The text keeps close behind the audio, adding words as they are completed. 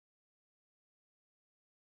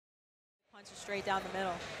Punches straight down the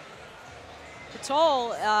middle.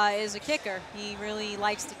 Brattole is a kicker. He really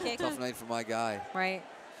likes to kick. Tough night for my guy. Right.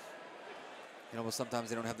 You know, but sometimes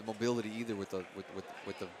they don't have the mobility either with the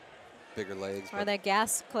bigger legs. Or they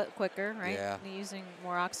gas quicker, right? Yeah. They're using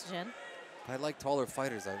more oxygen. I like taller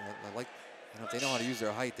fighters. I like, you know, if they know how to use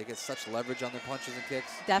their height, they get such leverage on their punches and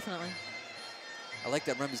kicks. Definitely. I like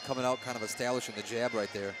that Remi's coming out, kind of establishing the jab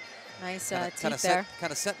right there. Nice teeth there.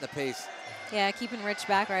 Kind of setting the pace. Yeah, keeping Rich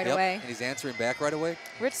back right Yep, away. and he's answering back right away.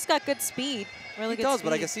 Rich's got good speed, really good speed. He does,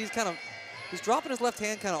 but I guess he's dropping his left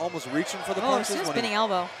hand, kind of almost reaching for the punches. Oh, spinning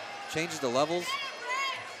elbow. Changes the levels.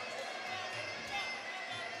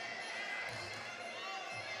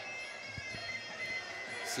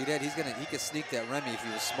 See that? He could sneak that Remi if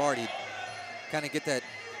he was smart. He'd kind of get that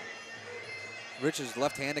Rich's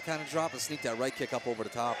left hand to kind of drop and sneak that right kick up over the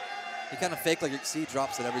top. He kind of fake, like you see, he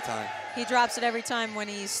drops it every time. He drops it every time when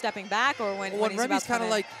he's stepping back, or when he's Remi's about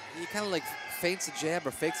to he kind of like feints a jab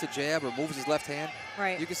or fakes a jab or moves his left hand.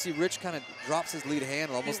 Right. You can see Rich kind of drops his lead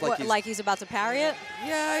hand, almost like he's about to parry it.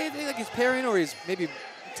 Yeah, I think like he's parrying, or he's maybe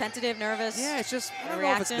tentative, nervous. Yeah, it's just I don't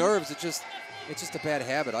know if it's nerves. It's just a bad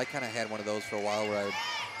habit. I kind of had one of those for a while where I would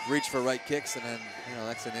reach for right kicks and then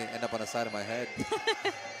next thing they end up on the side of my head.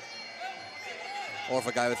 Or if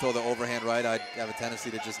a guy would throw the overhand right, I'd have a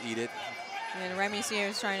tendency to just eat it. And Remi Singh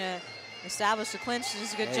is trying to establish the clinch.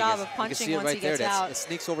 Does a good job of punching once right he gets there. out. It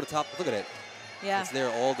sneaks over the top. Look at it. Yeah. It's there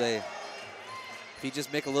all day. If he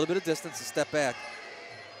just make a little bit of distance and step back.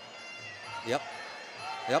 Yep.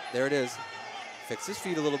 Yep, there it is. Fix his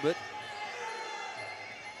feet a little bit.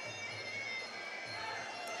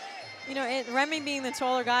 You know, Remi being the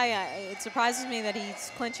taller guy, it surprises me that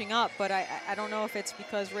he's clinching up, but I don't know if it's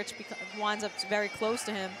because Rich winds up very close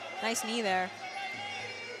to him. Nice knee there.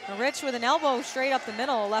 Now Rich with an elbow straight up the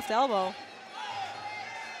middle, left elbow.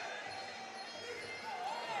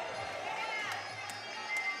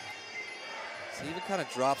 So he even kind of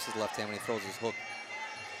drops his left hand when he throws his hook.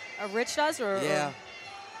 Rich does, or? Yeah.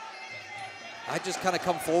 I just kind of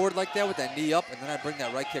come forward like that with that knee up, and then I bring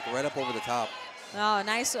that right kick right up over the top. Oh,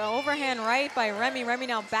 nice overhand right by Remi. Remi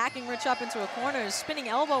now backing Rich up into a corner. Spinning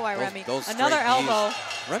elbow by Remi. Another elbow.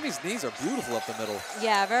 Remi's knees are beautiful up the middle.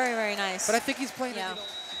 Yeah, very, very nice. But I think he's playing. Yeah.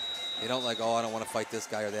 You don't like, oh, I don't want to fight this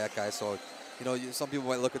guy or that guy. So, some people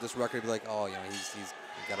might look at this record and be like, oh, he's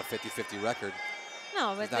got a 50-50 record.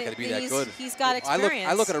 No, but he's not going to be that good. He's got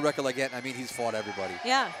experience. I look at a record like that, and I mean, he's fought everybody.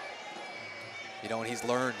 Yeah. And he's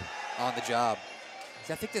learned on the job.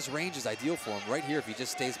 See, I think this range is ideal for him right here if he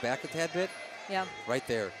just stays back a tad bit. Yeah. Right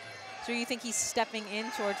there. So you think he's stepping in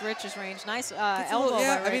towards Rich's range? Nice elbow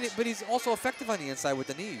yeah, by Rich. I mean, but he's also effective on the inside with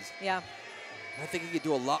the knees. Yeah. I think he could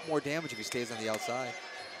do a lot more damage if he stays on the outside.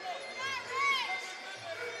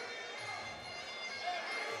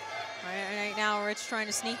 Right now, Rich trying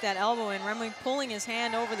to sneak that elbow in. Remi pulling his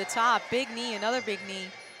hand over the top. Big knee, another big knee.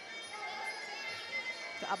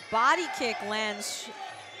 A body kick lands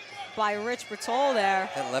by Rich Brattole there.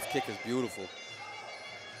 That left kick is beautiful.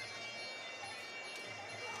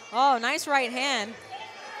 Oh, nice right hand.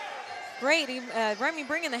 Great. Remi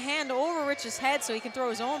bringing the hand over Rich's head so he can throw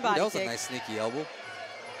his own body kick. That was a nice sneaky elbow.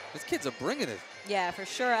 These kids are bringing it. Yeah, for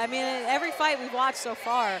sure. I mean, every fight we've watched so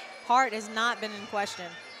far, heart has not been in question.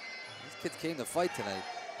 These kids came to fight tonight.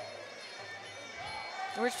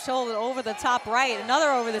 Rich Brattole over the top right.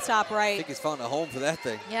 Another over the top right. I think he's found a home for that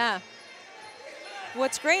thing. Yeah.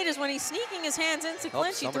 What's great is when he's sneaking his hands into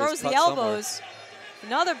clinch, he throws the elbows. Somewhere.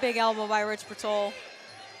 Another big elbow by Rich Brattole.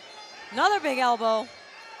 Another big elbow.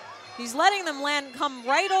 He's letting them come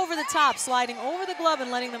right over the top, sliding over the glove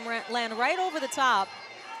and letting them land right over the top.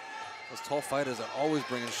 Those tall fighters are always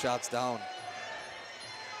bringing shots down.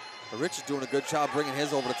 But Rich is doing a good job bringing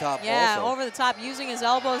his over the top also. Yeah, over the top, using his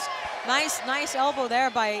elbows. Nice elbow there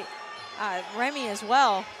by Remi as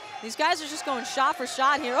well. These guys are just going shot for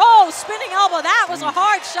shot here. Oh, spinning elbow. That was a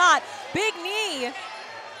hard shot. Big knee.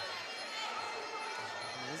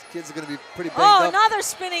 These kids are going to be pretty banged up. Oh, another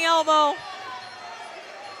spinning elbow.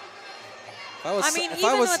 If I was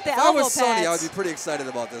Sony, I would be pretty excited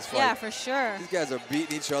about this fight. Yeah, for sure. These guys are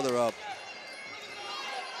beating each other up.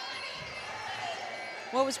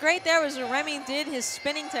 What was great there was Remi did his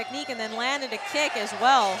spinning technique and then landed a kick as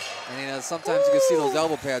well. And sometimes you can see those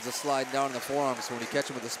elbow pads are sliding down in the forearms. So when you catch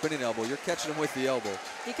him with a spinning elbow, you're catching him with the elbow.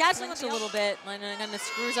 You catch him with a little bit, and it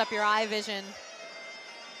screws up your eye vision.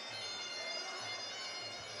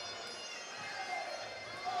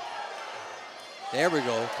 There we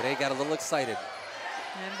go. Today got a little excited.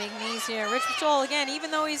 And big knees here. Rich Brattole, again,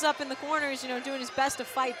 even though he's up in the corners, doing his best to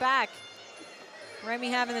fight back. Remi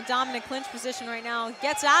having the dominant clinch position right now.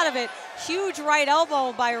 Gets out of it. Huge right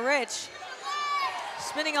elbow by Rich.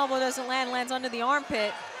 Spinning elbow doesn't land, lands under the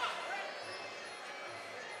armpit.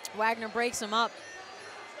 Wagner breaks him up.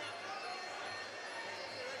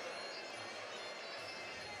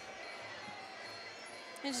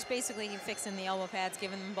 And just basically fixing the elbow pads,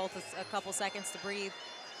 giving them both a couple seconds to breathe.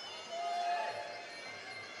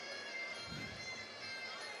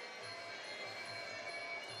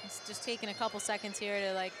 It's just taking a couple seconds here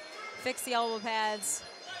to like fix the elbow pads,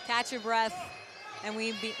 catch your breath, and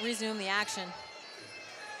we resume the action.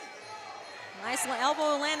 Nice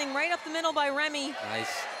elbow landing right up the middle by Remi.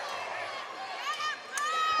 Nice.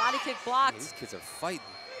 Body kick blocked. These kids are fighting.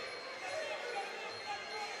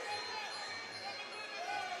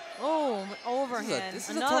 Oh, overhand. This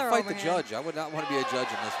is Another a tough fight overhand. to judge. I would not want to be a judge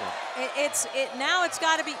in this one. Now it's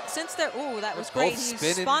got to be, since they're, ooh, that was great. He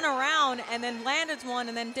spinning. Spun around and then landed one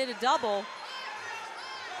and then did a double.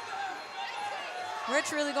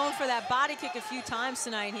 Rich really going for that body kick a few times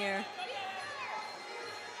tonight here.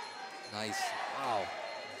 Nice. Wow.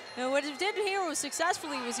 Now what he did here was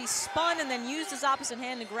successfully was he spun and then used his opposite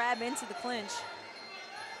hand to grab into the clinch.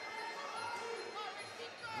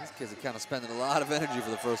 These kids are kind of spending a lot of energy for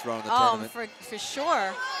the first round of the tournament. For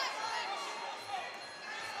sure.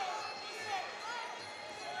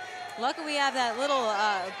 Luckily we have that little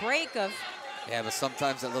break of. Yeah, but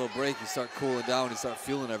sometimes that little break, you start cooling down, you start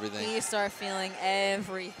feeling everything. You start feeling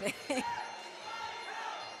everything.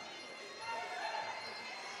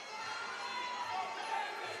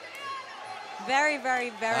 Very,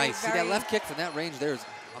 very, very, nice. very. See, that left kick from that range there is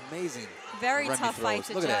amazing. Very Remi tough throws. fight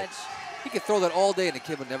to Look at judge. that. He could throw that all day and the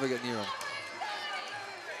kid would never get near him.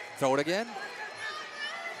 Throw it again.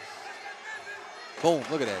 Boom,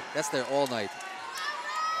 look at that. That's there all night.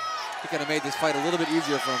 He could have made this fight a little bit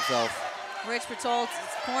easier for himself. Rich Brattole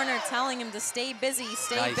corner telling him to stay busy,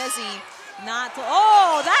 Nice. Not to,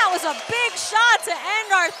 oh, that was a big shot to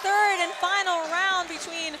end our third and final round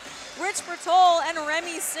between Rich Brattole and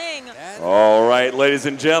Remi Singh. All right, ladies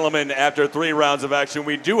and gentlemen, after 3 rounds of action,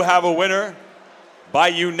 we do have a winner by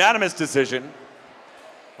unanimous decision.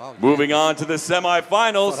 Wow, Moving on to the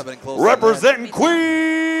semifinals, close representing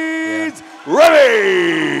Queens,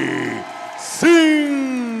 Remi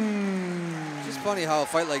Singh. It's just funny how a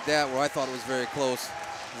fight like that, where I thought it was very close,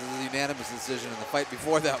 this is a unanimous decision, and the fight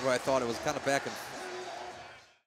before that, where I thought it was kind of back and